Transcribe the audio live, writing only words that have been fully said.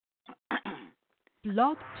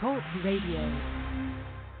Blog Talk Radio.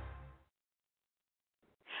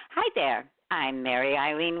 Hi there. I'm Mary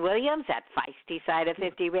Eileen Williams at Feisty Side of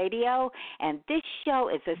 50 Radio, and this show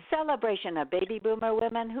is a celebration of baby boomer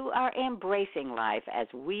women who are embracing life as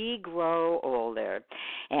we grow older.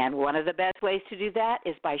 And one of the best ways to do that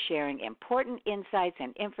is by sharing important insights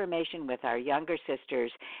and information with our younger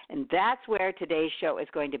sisters, and that's where today's show is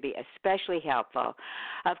going to be especially helpful.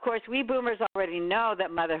 Of course, we boomers already know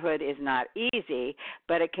that motherhood is not easy,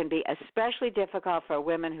 but it can be especially difficult for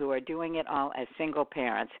women who are doing it all as single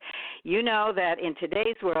parents. You know that in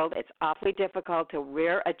today's world, it's awfully difficult to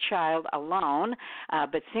rear a child alone,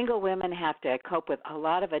 but single women have to cope with a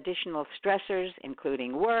lot of additional stressors,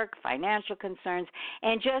 including work, financial concerns,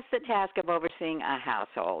 and just the task of overseeing a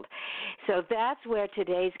household. So that's where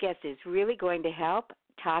today's guest is really going to help.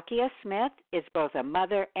 Takiyah Smith is both a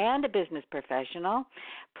mother and a business professional.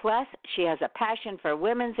 Plus, she has a passion for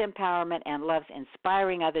women's empowerment and loves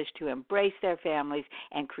inspiring others to embrace their families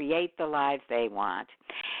and create the lives they want.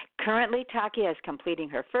 Currently, Takiyah is completing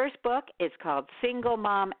her first book. It's called Single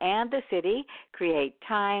Mom and the City, Create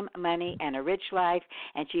Time, Money, and a Rich Life.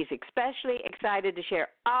 And she's especially excited to share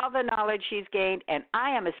all the knowledge she's gained, and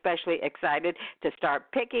I am especially excited to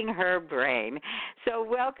start picking her brain. So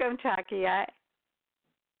welcome, Takiyah.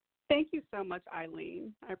 Thank you so much,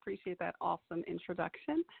 Eileen. I appreciate that awesome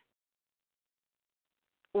introduction.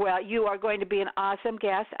 Well, you are going to be an awesome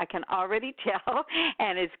guest, I can already tell,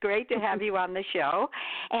 and it's great to have you on the show.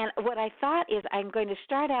 And what I thought is I'm going to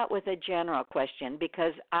start out with a general question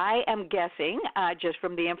because I am guessing, just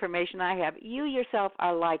from the information I have, you yourself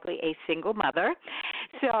are likely a single mother.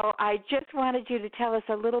 So I just wanted you to tell us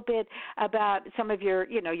a little bit about some of your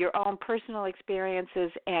own personal experiences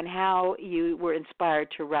and how you were inspired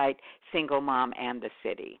to write Single Mom and the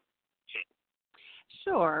City.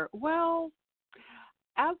 Sure. Well,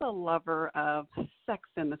 as a lover of Sex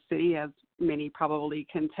and the City, as many probably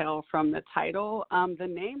can tell from the title, the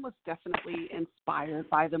name was definitely inspired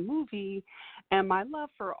by the movie and my love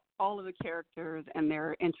for all of the characters and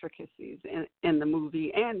their intricacies in the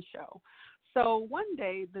movie and show. So one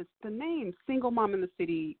day, the name Single Mom in the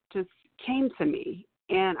City just came to me,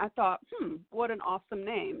 and I thought, what an awesome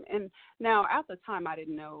name. And now at the time, I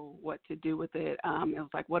didn't know what to do with it. It was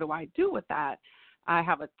like, what do I do with that? I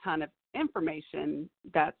have a ton of information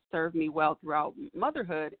that served me well throughout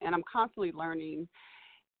motherhood, and I'm constantly learning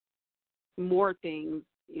more things,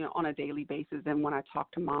 on a daily basis than when I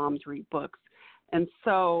talk to moms, read books. And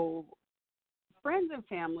so friends and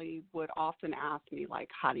family would often ask me, like,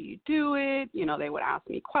 how do you do it? They would ask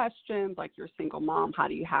me questions like, you're a single mom. How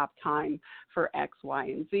do you have time for X, Y,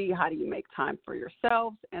 and Z? How do you make time for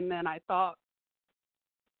yourselves? And then I thought,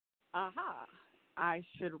 I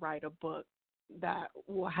should write a book that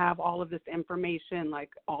will have all of this information, like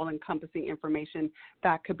all-encompassing information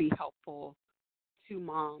that could be helpful to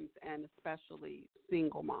moms and especially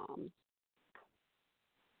single moms.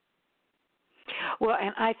 Well,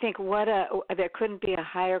 and I think there couldn't be a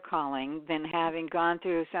higher calling than having gone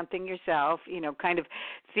through something yourself, kind of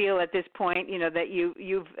feel at this point, that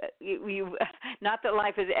you've not that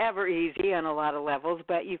life is ever easy on a lot of levels,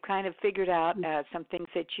 but you've kind of figured out some things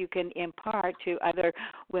that you can impart to other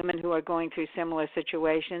women who are going through similar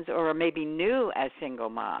situations or are maybe new as single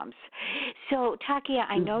moms. So, Takiyah,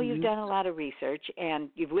 I know you've done a lot of research and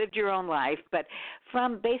you've lived your own life, but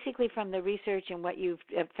from the research and what you've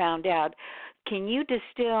found out, can you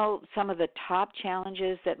distill some of the top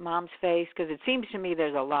challenges that moms face? Because it seems to me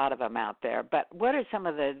there's a lot of them out there. But what are some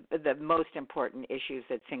of the most important issues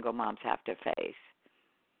that single moms have to face?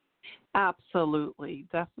 Absolutely.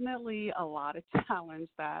 Definitely a lot of challenge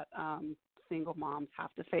that single moms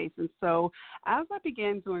have to face. And so as I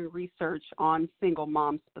began doing research on single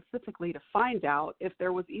moms specifically to find out if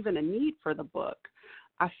there was even a need for the book,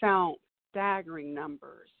 I found staggering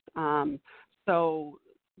numbers. So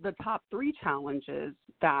the top three challenges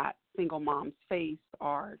that single moms face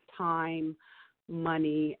are time,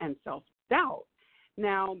 money, and self-doubt.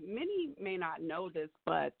 Now, many may not know this,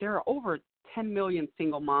 but there are over 10 million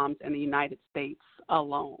single moms in the United States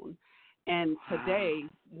alone. And today,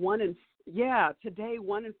 one in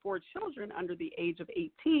four children under the age of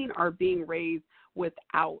 18 are being raised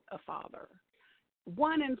without a father.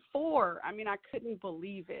 1 in 4. I mean, I couldn't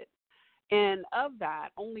believe it. And of that,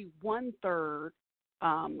 only 1/3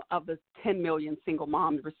 of the 10 million single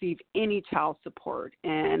moms receive any child support.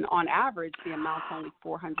 And on average, the amount's only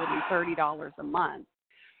 $430 a month.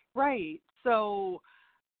 Right. So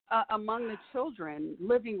among the children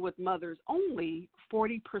living with mothers only,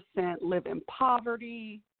 40% live in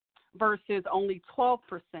poverty, versus only 12%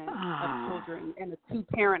 of Ah. children in a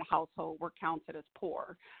two-parent household were counted as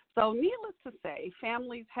poor. So needless to say,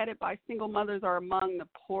 families headed by single mothers are among the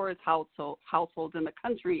poorest households in the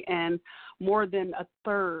country, and more than a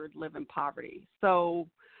third live in poverty. So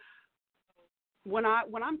when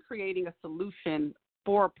I'm creating a solution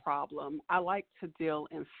for a problem, I like to deal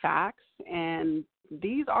in facts, and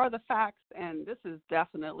these are the facts, and this is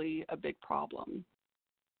definitely a big problem.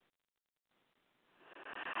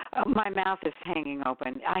 Oh, my mouth is hanging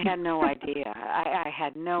open. I had no idea. I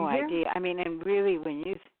had no idea. I mean, and really,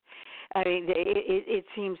 it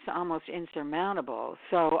seems almost insurmountable.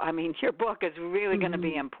 So, I mean, your book is really going to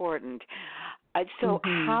be important. So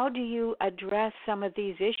how do you address some of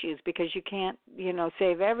these issues? Because you can't,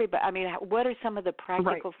 save everybody. I mean, what are some of the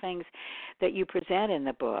practical things that you present in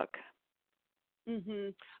the book?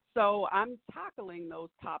 So I'm tackling those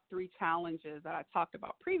top 3 challenges that I talked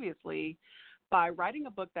about previously by writing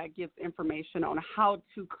a book that gives information on how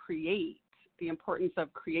to create, the importance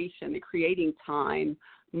of creation, creating time,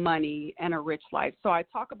 money, and a rich life. So I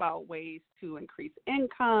talk about ways to increase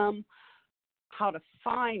income, how to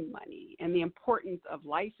find money, and the importance of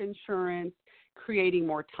life insurance, creating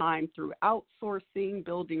more time through outsourcing,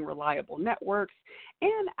 building reliable networks,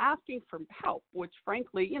 and asking for help, which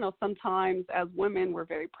frankly, sometimes as women, we're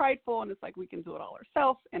very prideful and it's like we can do it all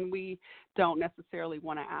ourselves and we don't necessarily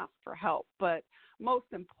want to ask for help. But most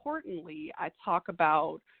importantly, I talk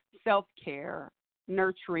about self-care,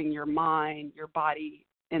 nurturing your mind, your body,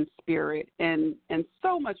 and spirit, and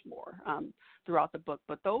so much more throughout the book.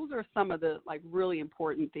 But those are some of the really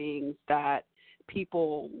important things that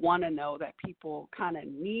people want to know, that people kind of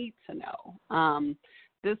need to know.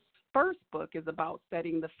 This first book is about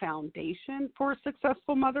setting the foundation for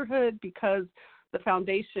successful motherhood, because the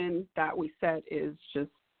foundation that we set is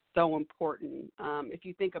just so important. If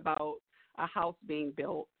you think about a house being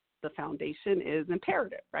built, the foundation is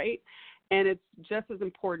imperative, right? And it's just as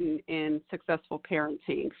important in successful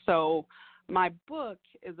parenting. So my book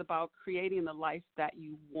is about creating the life that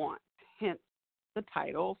you want, hence the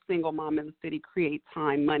title, Single Mom in the City, Create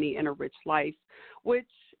Time, Money, and a Rich Life, which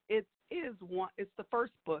it's the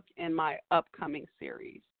first book in my upcoming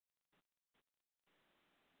series.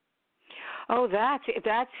 Oh, that's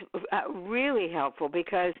really helpful,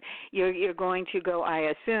 because you're going to go,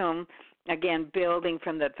 I assume, again, building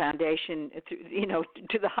from the foundation,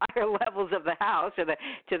 to the higher levels of the house, or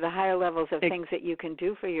to the higher levels of things that you can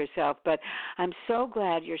do for yourself. But I'm so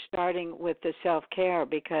glad you're starting with the self-care,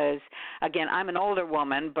 because, again, I'm an older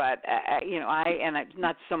woman, but, and it's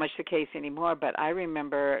not so much the case anymore, but I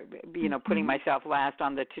remember, putting myself last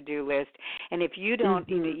on the to-do list. And if you don't,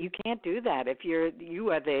 you can't do that. If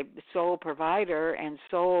you are the sole provider and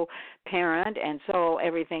sole parent and sole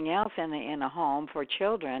everything else in a home for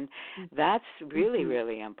children, that's really,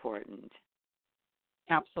 really important.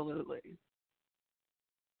 Absolutely.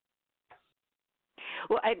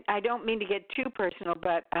 Well, I don't mean to get too personal,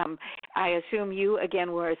 but I assume you, again,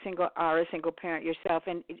 are a single parent yourself.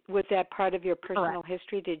 And was that part of your personal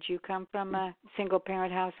history? Did you come from a single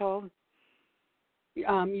parent household?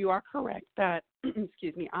 You are correct that,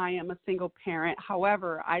 excuse me, I am a single parent.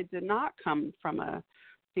 However, I did not come from a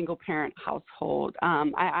single parent household.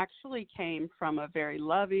 I actually came from a very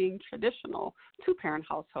loving, traditional 2-parent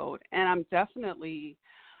household, and I'm definitely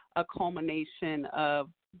a culmination of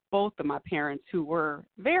both of my parents, who were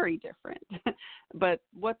very different. But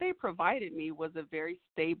what they provided me was a very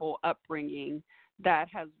stable upbringing that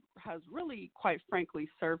has really, quite frankly,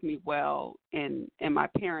 served me well in my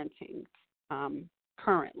parenting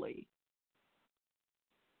currently.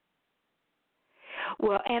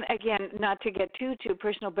 Well, and again, not to get too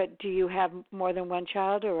personal, but do you have more than one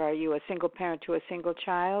child, or are you a single parent to a single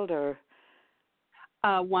child, or?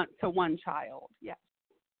 One child, yes.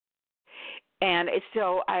 And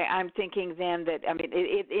so I'm thinking then that, I mean,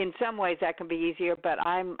 in some ways that can be easier, but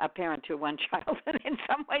I'm a parent to one child, and in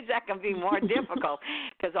some ways that can be more difficult,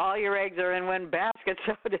 because all your eggs are in one basket,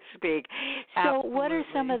 so to speak. So Absolutely. What are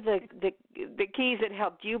some of the keys that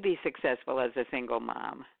helped you be successful as a single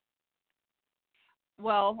mom?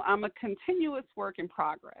 Well, I'm a continuous work in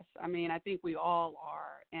progress. I mean, I think we all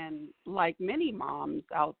are. And like many moms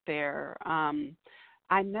out there,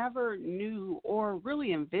 I never knew or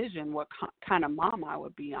really envisioned what kind of mom I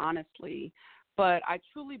would be, honestly. But I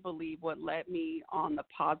truly believe what led me on the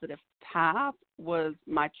positive path was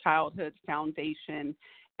my childhood foundation.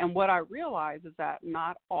 And what I realized is that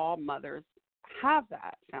not all mothers have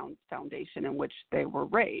that foundation in which they were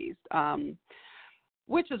raised,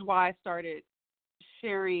 which is why I started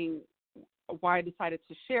sharing why I decided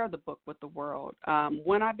to share the book with the world.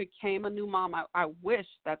 When I became a new mom, I wish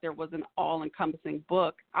that there was an all-encompassing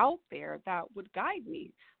book out there that would guide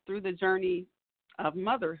me through the journey of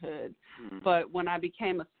motherhood. But when I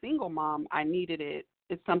became a single mom, I needed it.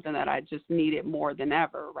 It's something that I just needed more than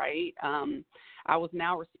ever, right? I was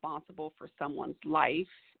now responsible for someone's life,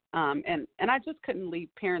 and I just couldn't leave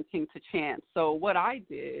parenting to chance. So what I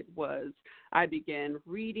did was I began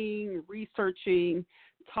reading, researching,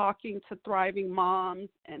 talking to thriving moms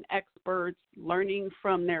and experts, learning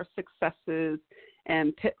from their successes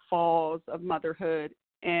and pitfalls of motherhood,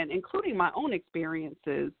 and including my own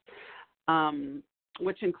experiences,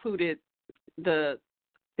 which included the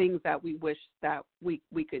things that we wish that we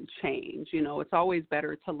could change. You know, it's always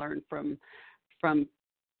better to learn from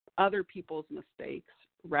other people's mistakes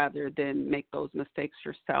rather than make those mistakes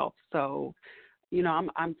yourself. So, you know,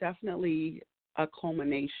 I'm definitely a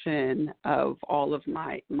culmination of all of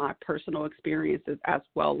my personal experiences, as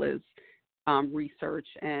well as research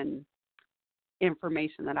and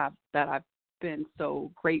information that I've been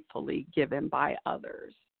so gratefully given by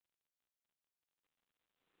others.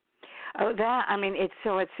 Oh,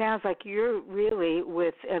 it sounds like you're really,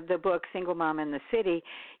 with the book Single Mom in the City,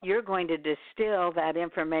 you're going to distill that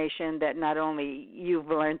information that not only you've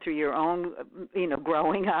learned through your own,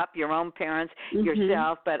 growing up, your own parents,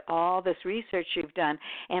 yourself, but all this research you've done,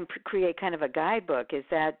 and create kind of a guidebook. Is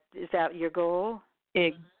that your goal?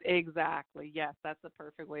 Exactly. Yes, that's the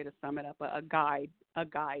perfect way to sum it up. A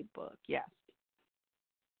guidebook. Yes.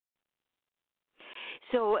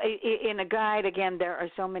 So in a guide, again, there are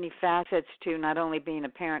so many facets to not only being a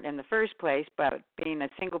parent in the first place, but being a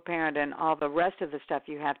single parent and all the rest of the stuff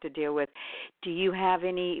you have to deal with. Do you have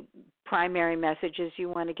any primary messages you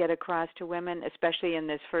want to get across to women, especially in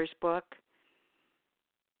this first book?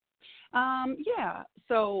 Yeah.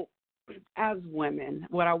 So as women,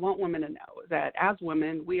 what I want women to know is that as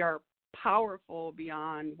women, we are powerful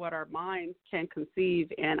beyond what our minds can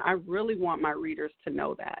conceive, and I really want my readers to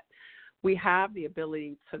know that. We have the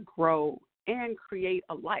ability to grow and create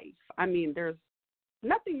a life. I mean, there's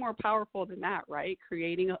nothing more powerful than that, right?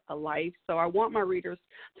 Creating a life. So I want my readers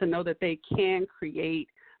to know that they can create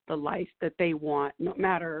the life that they want, no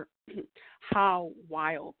matter how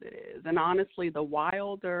wild it is. And honestly, the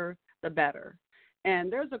wilder, the better.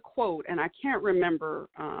 And there's a quote, and I can't remember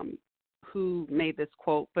who made this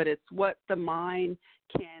quote, but it's what the mind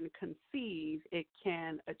can conceive, it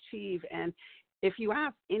can achieve. And if you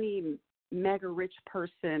ask any mega rich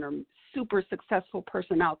person or super successful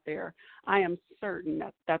person out there, I am certain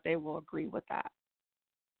that they will agree with that.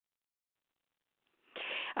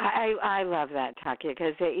 I love that, Takiyah,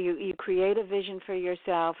 because you create a vision for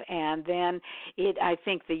yourself, and then I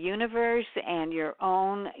think the universe and your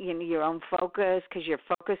own focus, because you're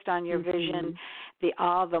focused on your vision,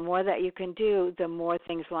 the more that you can do, the more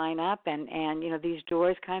things line up, and these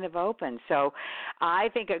doors kind of open. So I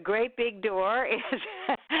think a great big door is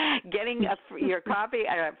getting your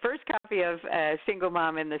first copy of Single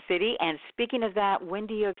Mom in the City. And speaking of that, when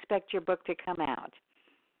do you expect your book to come out?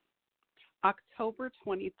 October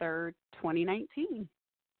 23rd, 2019.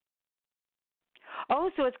 Oh,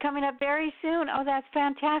 so it's coming up very soon. Oh, that's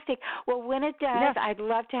fantastic. Well, when it does, yes, I'd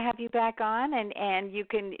love to have you back on, and you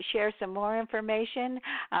can share some more information.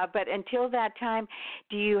 But until that time,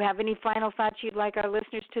 do you have any final thoughts you'd like our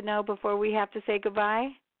listeners to know before we have to say goodbye?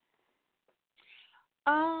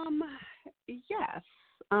 Yes.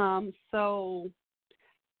 So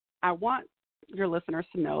I want your listeners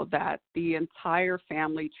to know that the entire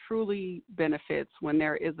family truly benefits when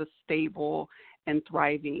there is a stable and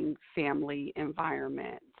thriving family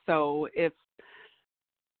environment. So if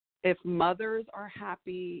mothers are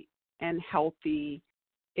happy and healthy,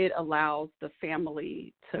 it allows the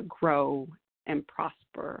family to grow and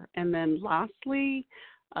prosper. And then lastly,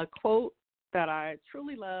 a quote that I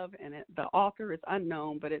truly love, and the author is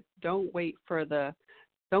unknown, but it's don't wait for the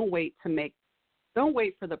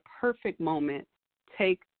perfect moment.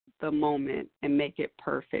 Take the moment and make it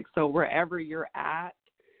perfect. So wherever you're at,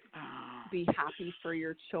 be happy for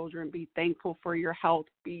your children. Be thankful for your health.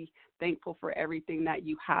 Be thankful for everything that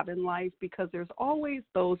you have in life, because there's always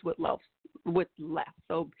those with less.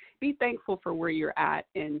 So be thankful for where you're at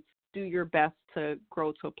and do your best to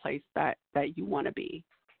grow to a place that you want to be.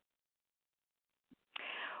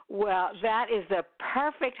 Well, that is the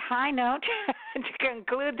perfect high note to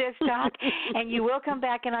conclude this talk. And you will come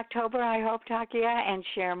back in October, I hope, Takiyah, and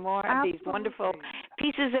share more of these wonderful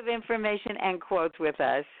pieces of information and quotes with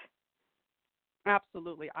us.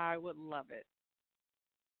 Absolutely. I would love it.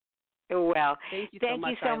 Well, thank you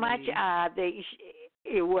so much.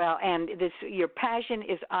 Well, and your passion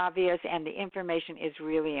is obvious, and the information is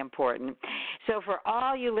really important. So for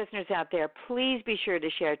all you listeners out there, please be sure to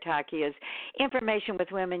share Takiyah's information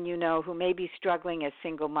with women you know who may be struggling as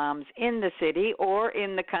single moms in the city or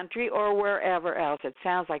in the country or wherever else. It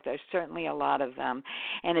sounds like there's certainly a lot of them,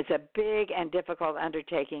 and it's a big and difficult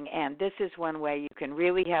undertaking, and this is one way you can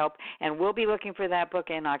really help, and we'll be looking for that book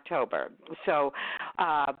in October. So,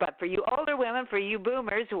 but for you older women, for you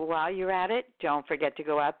boomers, while you're at it, don't forget to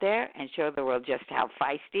go out there and show the world just how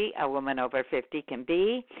feisty a woman over 50 can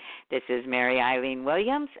be. This is Mary Eileen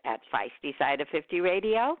Williams at Feisty Side of 50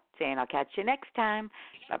 Radio, saying I'll catch you next time.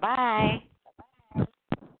 Bye-bye.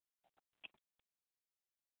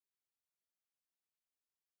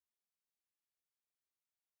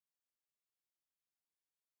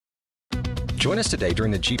 Join us today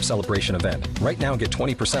during the Jeep Celebration event. Right now, get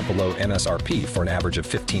 20% below MSRP for an average of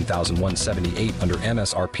 $15,178 under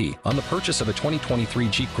MSRP on the purchase of a 2023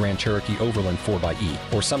 Jeep Grand Cherokee Overland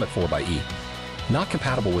 4xE or Summit 4xE. Not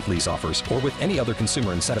compatible with lease offers or with any other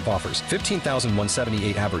consumer incentive offers.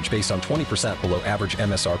 $15,178 average based on 20% below average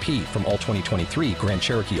MSRP from all 2023 Grand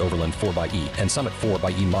Cherokee Overland 4xE and Summit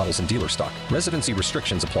 4xE models in dealer stock. Residency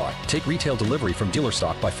restrictions apply. Take retail delivery from dealer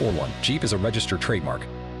stock by 4/1. Jeep is a registered trademark.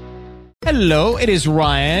 Hello, it is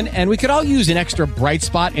Ryan, and we could all use an extra bright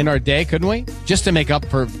spot in our day, couldn't we? Just to make up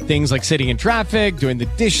for things like sitting in traffic, doing the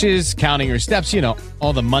dishes, counting your steps,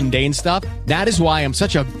 all the mundane stuff. That is why I'm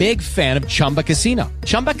such a big fan of Chumba Casino.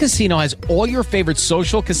 Chumba Casino has all your favorite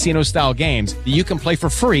social casino-style games that you can play for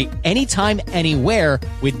free anytime, anywhere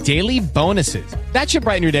with daily bonuses. That should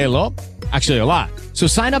brighten your day a little. Actually, a lot. So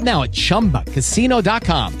sign up now at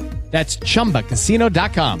ChumbaCasino.com. That's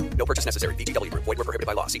ChumbaCasino.com. No purchase necessary. VGW Group. Void where prohibited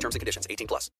by law. See terms and conditions. 18+.